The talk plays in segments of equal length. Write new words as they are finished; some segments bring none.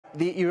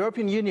The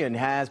European Union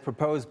has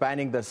proposed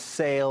banning the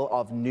sale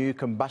of new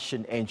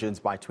combustion engines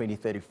by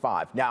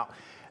 2035. Now,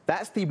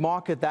 that's the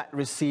market that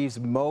receives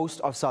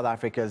most of South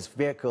Africa's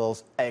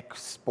vehicles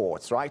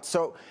exports, right?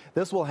 So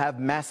this will have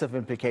massive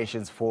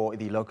implications for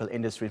the local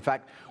industry. In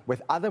fact,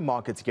 with other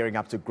markets gearing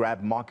up to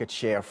grab market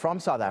share from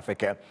South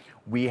Africa,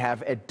 we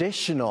have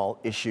additional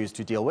issues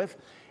to deal with.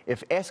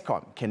 If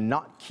Eskom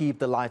cannot keep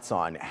the lights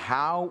on,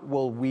 how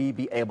will we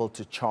be able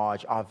to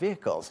charge our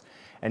vehicles?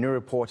 A new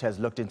report has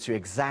looked into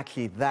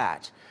exactly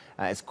that.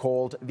 It's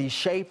called The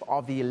Shape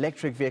of the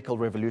Electric Vehicle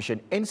Revolution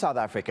in South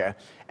Africa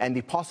and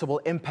the possible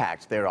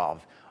impact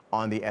thereof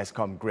on the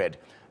Eskom grid.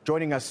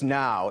 Joining us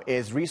now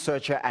is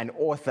researcher and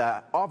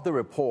author of the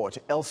report,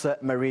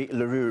 Ilze-Mari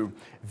Le Roux.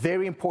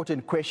 Very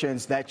important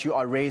questions that you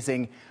are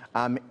raising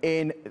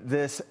in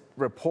this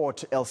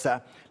report, Ilse.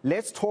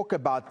 Let's talk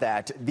about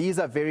that. These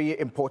are very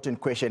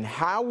important questions.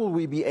 How will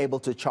we be able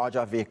to charge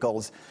our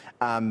vehicles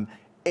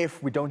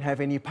if we don't have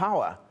any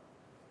power?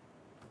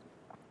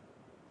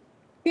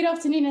 Good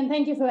afternoon, and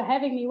thank you for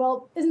having me.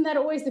 Well, isn't that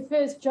always the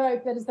first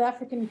joke that is the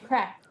African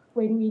crack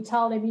when we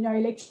tell them,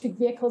 electric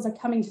vehicles are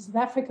coming to South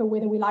Africa,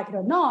 whether we like it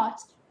or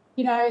not?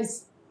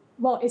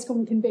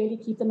 Eskom can barely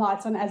keep the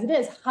lights on as it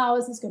is. How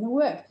is this going to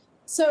work?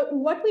 So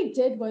what we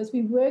did was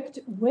we worked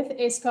with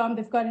Eskom.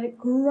 They've got a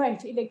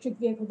great electric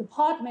vehicle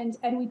department,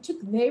 and we took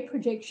their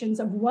projections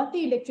of what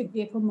the electric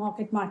vehicle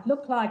market might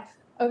look like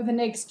over the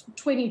next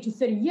 20 to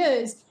 30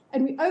 years.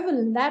 And we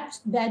overlapped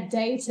that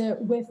data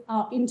with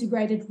our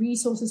integrated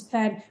resources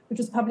plan, which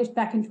was published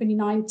back in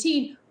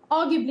 2019,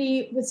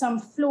 arguably with some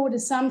flawed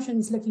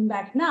assumptions looking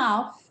back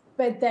now,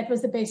 but that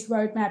was the best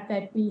roadmap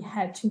that we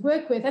had to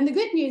work with. And the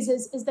good news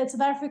is that South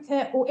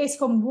Africa, or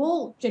Eskom,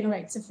 will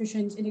generate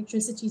sufficient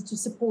electricity to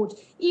support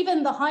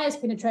even the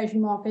highest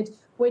penetration market,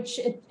 which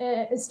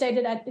is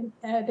stated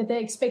that they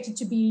expected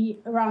to be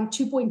around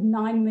 2.9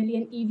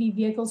 million EV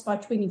vehicles by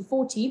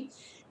 2040.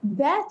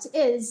 That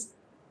is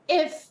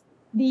if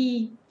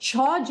the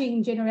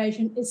charging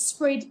generation is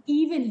spread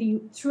evenly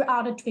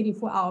throughout a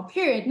 24-hour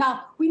period.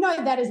 Now, we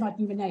know that is not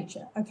human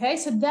nature, okay?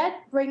 So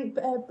that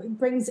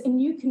brings a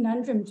new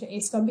conundrum to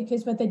Eskom,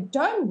 because what they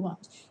don't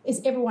want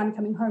is everyone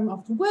coming home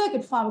after work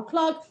at 5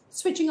 o'clock,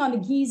 switching on the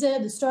geyser,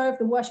 the stove,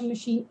 the washing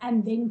machine,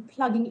 and then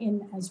plugging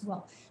in as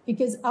well,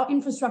 because our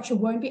infrastructure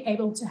won't be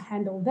able to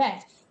handle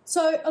that.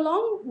 So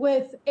along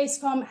with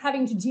Eskom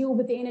having to deal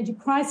with the energy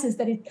crisis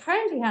that it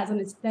currently has on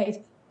its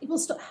plate, it will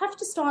have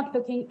to start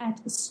looking at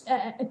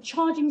a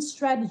charging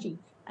strategy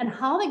and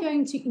how they're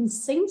going to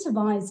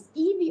incentivize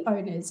EV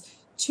owners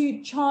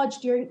to charge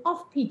during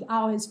off-peak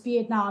hours, be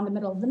it now in the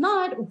middle of the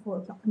night or 4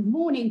 o'clock in the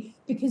morning,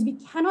 because we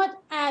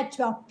cannot add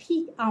to our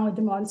peak hour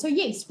demand. So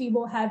yes, we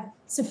will have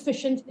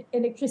sufficient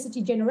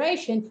electricity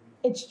generation.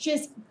 It's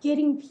just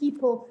getting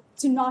people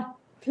to not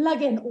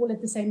plug in all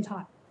at the same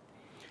time.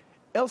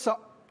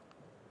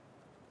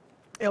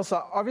 Ilse,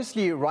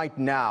 obviously right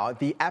now,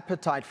 the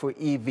appetite for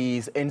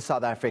EVs in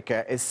South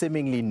Africa is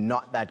seemingly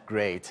not that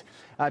great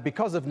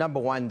because of, number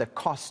one, the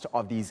cost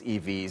of these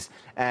EVs,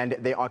 and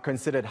they are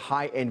considered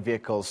high-end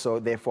vehicles, so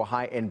therefore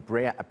high-end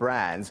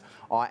brands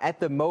are at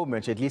the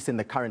moment, at least in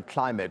the current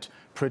climate,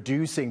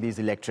 producing these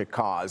electric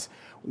cars.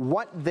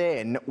 What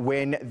then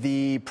when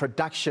the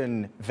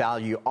production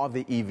value of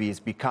the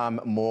EVs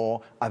become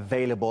more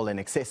available and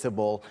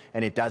accessible,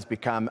 and it does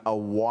become a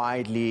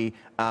widely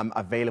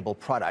available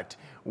product?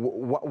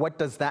 What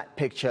does that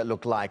picture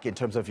look like in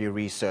terms of your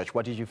research?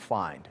 What did you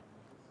find?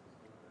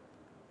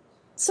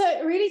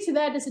 So really to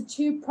that is a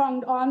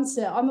two-pronged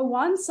answer. On the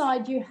one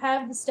side, you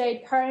have the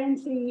state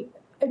currently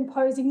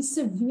imposing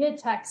severe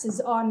taxes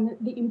on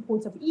the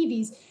imports of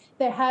EVs.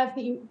 They have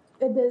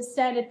the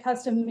standard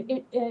custom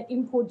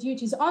import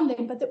duties on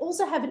them, but they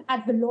also have an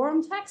ad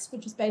valorem tax,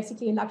 which is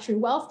basically a luxury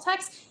wealth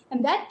tax,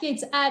 and that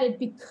gets added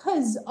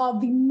because of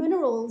the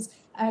minerals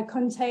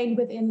contained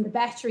within the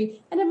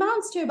battery, and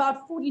amounts to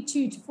about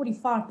 42 to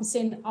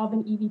 45% of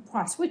an EV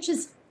price, which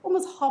is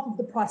almost half of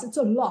the price. It's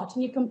a lot.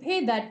 And you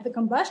compare that with the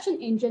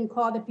combustion engine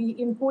car that we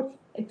import,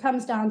 it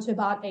comes down to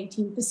about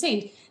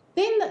 18%.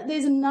 Then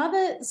there's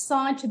another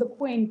side to the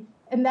coin,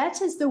 and that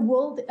is the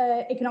World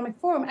Economic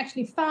Forum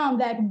actually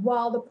found that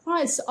while the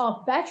price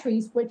of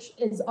batteries, which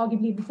is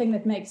arguably the thing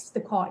that makes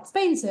the car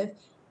expensive,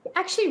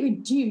 actually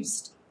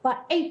reduced by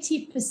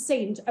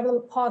 80% over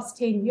the past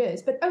 10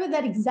 years. But over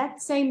that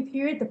exact same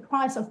period, the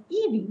price of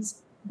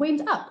EVs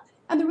went up.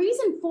 And the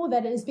reason for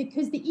that is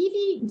because the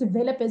EV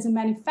developers and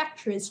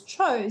manufacturers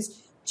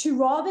chose to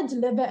rather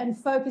deliver and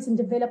focus and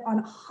develop on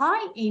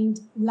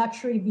high-end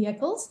luxury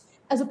vehicles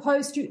as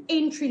opposed to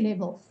entry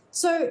level.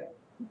 So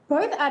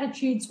both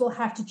attitudes will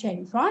have to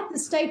change, right? The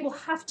state will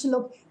have to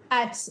look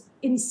at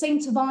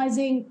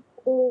incentivizing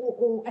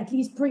or at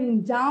least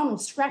bringing down or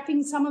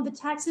scrapping some of the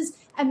taxes.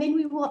 And then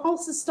we will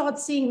also start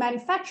seeing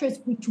manufacturers,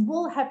 which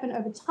will happen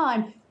over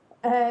time,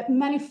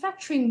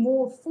 manufacturing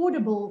more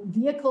affordable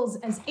vehicles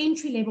as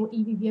entry-level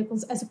EV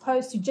vehicles, as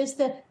opposed to just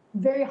the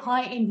very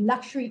high-end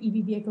luxury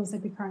EV vehicles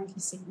that we're currently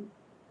seeing.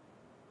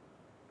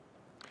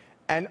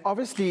 And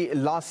obviously,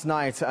 last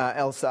night,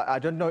 Ilse, I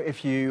don't know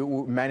if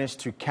you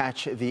managed to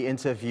catch the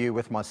interview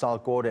with Marcel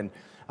Gordon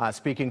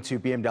speaking to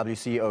BMW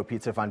CEO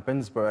Peter van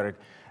Binsberg.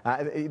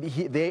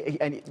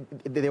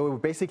 They were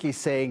basically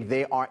saying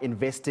they are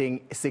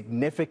investing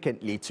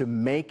significantly to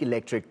make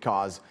electric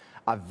cars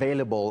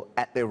available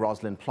at their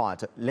Roslyn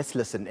plant. Let's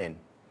listen in.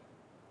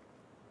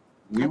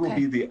 We will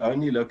be the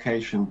only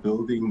location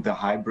building the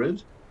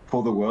hybrid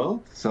for the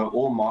world. So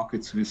all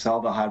markets who sell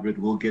the hybrid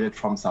will get it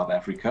from South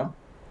Africa.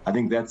 I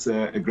think that's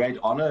a great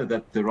honor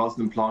that the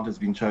Roslyn plant has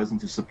been chosen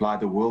to supply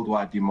the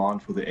worldwide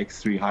demand for the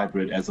X3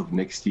 hybrid as of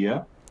next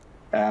year.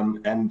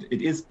 And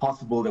it is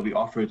possible that we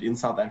offer it in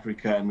South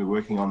Africa, and we're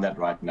working on that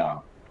right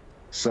now.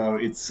 So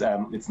it's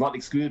not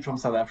excluded from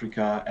South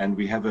Africa, and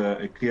we have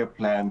a clear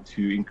plan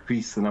to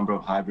increase the number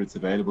of hybrids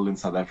available in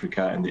South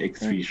Africa, and the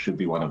X3 should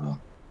be one of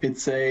them.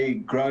 It's a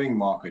growing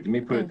market, let me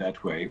put it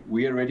that way.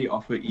 We already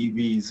offer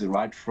EVs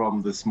right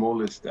from the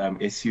smallest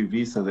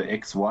SUV, so the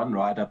X1,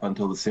 right up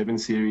until the 7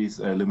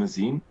 Series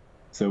limousine.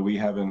 So we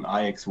have an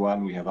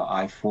iX1, we have an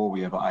i4,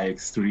 we have an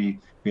iX3,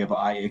 we have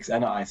an iX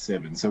and an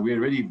i7. So we're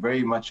already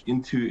very much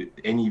into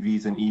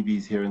NEVs and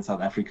EVs here in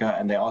South Africa,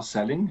 and they are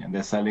selling, and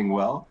they're selling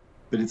well.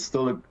 But it's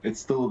still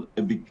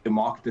a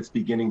market that's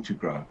beginning to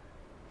grow.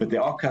 But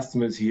there are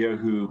customers here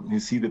who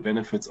see the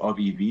benefits of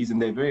EVs,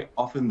 and they're very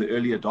often the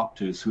early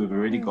adopters who have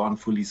already gone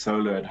fully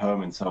solar at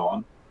home and so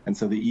on. And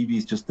so the EV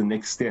is just the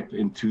next step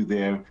into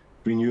their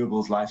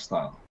renewables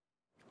lifestyle.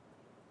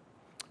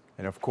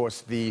 And of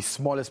course, the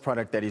smallest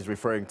product that he's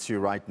referring to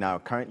right now,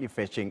 currently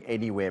fetching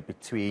anywhere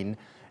between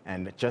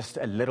and just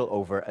a little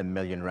over R1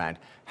 million.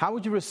 How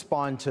would you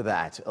respond to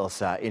that,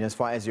 Ilse, in as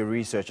far as your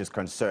research is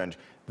concerned?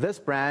 This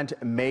brand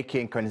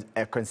making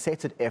a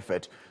concerted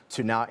effort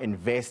to now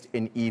invest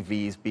in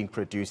EVs being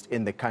produced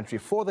in the country,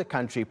 for the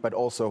country, but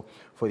also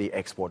for the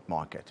export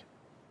market.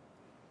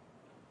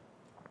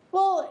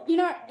 Well, you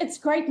know, it's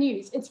great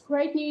news. It's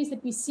great news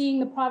that we're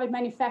seeing the private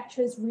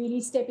manufacturers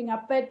really stepping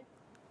up. But,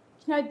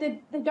 you know,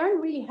 they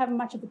don't really have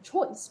much of a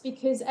choice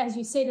because, as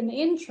you said in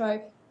the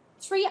intro,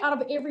 3 out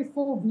of every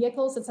 4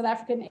 vehicles that South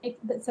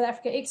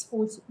Africa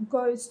exports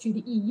goes to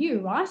the EU,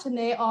 right? And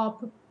they are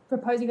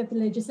proposing that the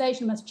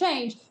legislation must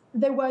change.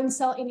 They won't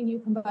sell any new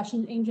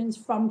combustion engines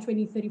from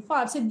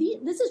 2035. So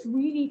this is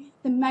really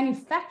the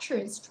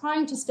manufacturers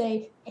trying to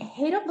stay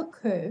ahead of the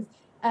curve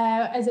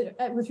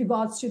with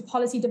regards to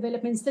policy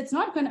developments. That's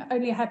not going to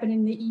only happen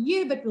in the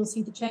EU, but we'll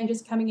see the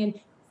changes coming in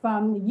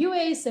from the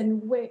US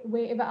and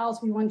wherever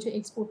else we want to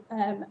export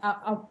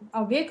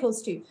our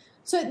vehicles to.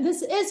 So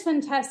this is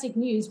fantastic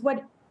news.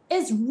 What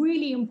is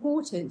really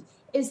important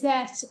is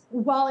that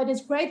while it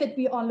is great that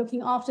we are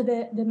looking after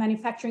the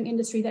manufacturing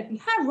industry that we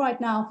have right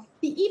now,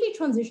 the EV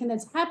transition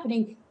that's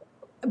happening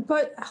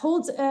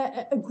holds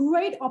a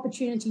great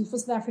opportunity for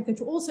South Africa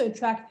to also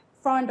attract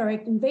foreign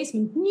direct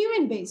investment, new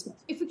investment,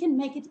 if we can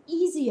make it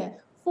easier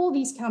for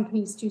these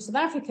companies to South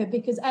Africa,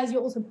 because as you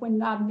also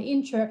pointed out in the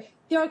intro,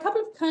 there are a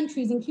couple of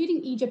countries,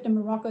 including Egypt and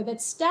Morocco,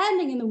 that's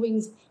standing in the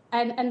wings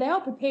and they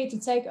are prepared to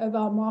take over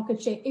our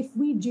market share if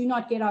we do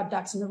not get our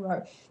ducks in a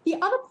row. The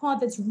other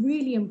part that's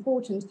really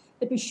important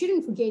that we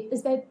shouldn't forget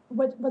is that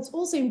what's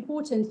also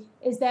important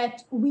is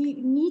that we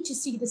need to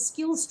see the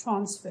skills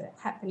transfer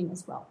happening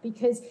as well,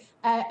 because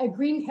a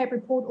Green Cape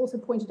report also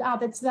pointed out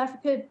that South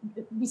Africa,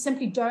 we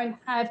simply don't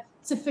have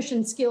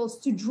sufficient skills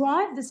to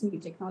drive this new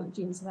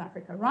technology in South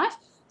Africa, right?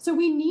 So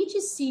we need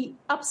to see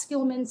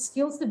upskillment,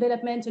 skills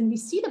development, and we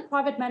see the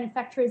private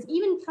manufacturers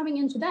even coming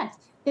into that.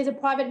 There's a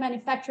private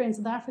manufacturer in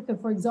South Africa,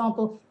 for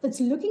example,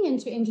 that's looking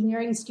into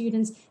engineering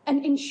students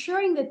and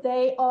ensuring that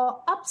they are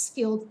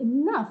upskilled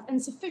enough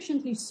and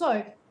sufficiently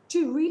so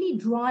to really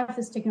drive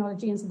this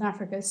technology in South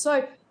Africa.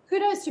 So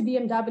kudos to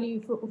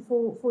BMW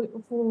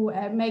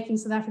for making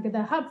South Africa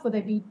the hub for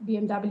the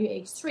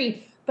BMW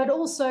X3, but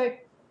also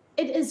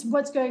it is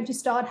what's going to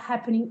start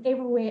happening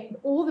everywhere,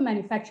 all the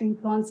manufacturing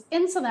plants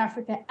in South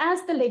Africa,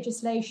 as the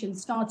legislation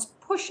starts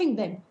pushing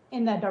them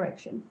in that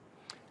direction.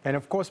 And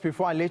of course,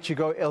 before I let you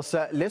go, Ilse,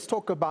 let's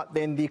talk about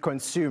then the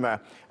consumer,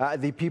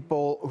 the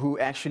people who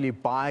actually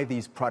buy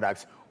these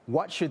products.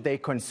 What should they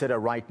consider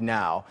right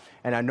now?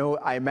 And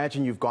I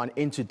imagine you've gone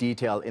into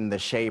detail in the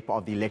shape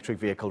of the electric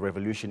vehicle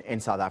revolution in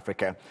South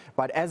Africa.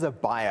 But as a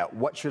buyer,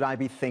 what should I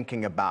be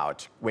thinking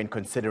about when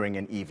considering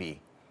an EV?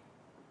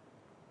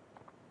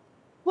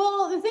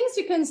 Well, the things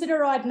to consider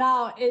right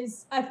now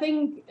is, I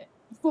think,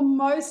 for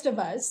most of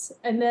us,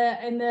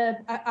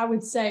 I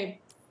would say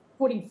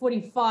 40,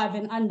 45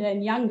 and under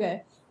and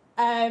younger,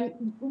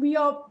 we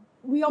are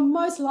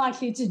most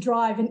likely to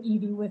drive an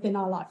EV within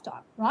our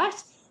lifetime, right?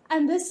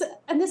 And this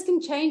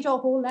can change our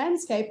whole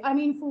landscape. I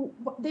mean,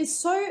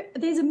 there's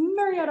a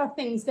myriad of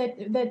things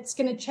that's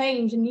going to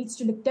change and needs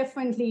to look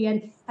differently,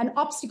 and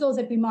obstacles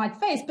that we might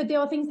face. But there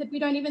are things that we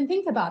don't even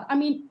think about. I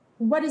mean,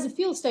 what is a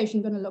fuel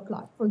station going to look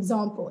like, for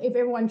example, if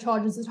everyone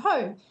charges at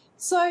home?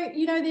 So,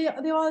 you know,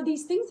 there are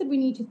these things that we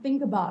need to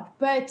think about.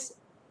 But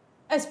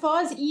as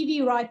far as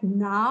EV right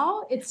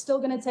now, it's still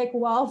going to take a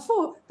while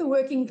for the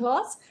working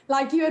class,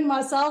 like you and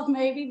myself,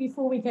 maybe,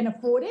 before we can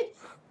afford it.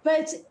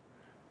 But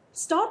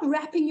start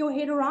wrapping your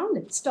head around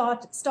it.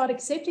 Start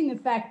accepting the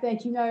fact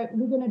that,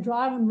 we're going to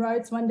drive on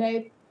roads one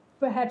day,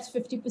 perhaps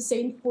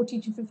 50%,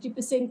 40 to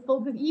 50%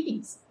 filled with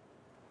EVs.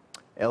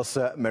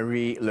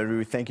 Ilze-Mari Le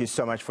Roux, thank you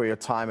so much for your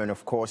time. And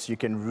of course, you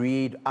can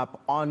read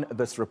up on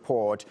this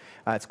report.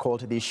 It's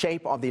called The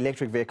Shape of the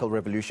Electric Vehicle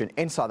Revolution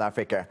in South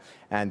Africa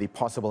and the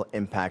Possible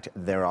Impact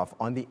Thereof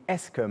on the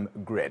Eskom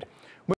Grid.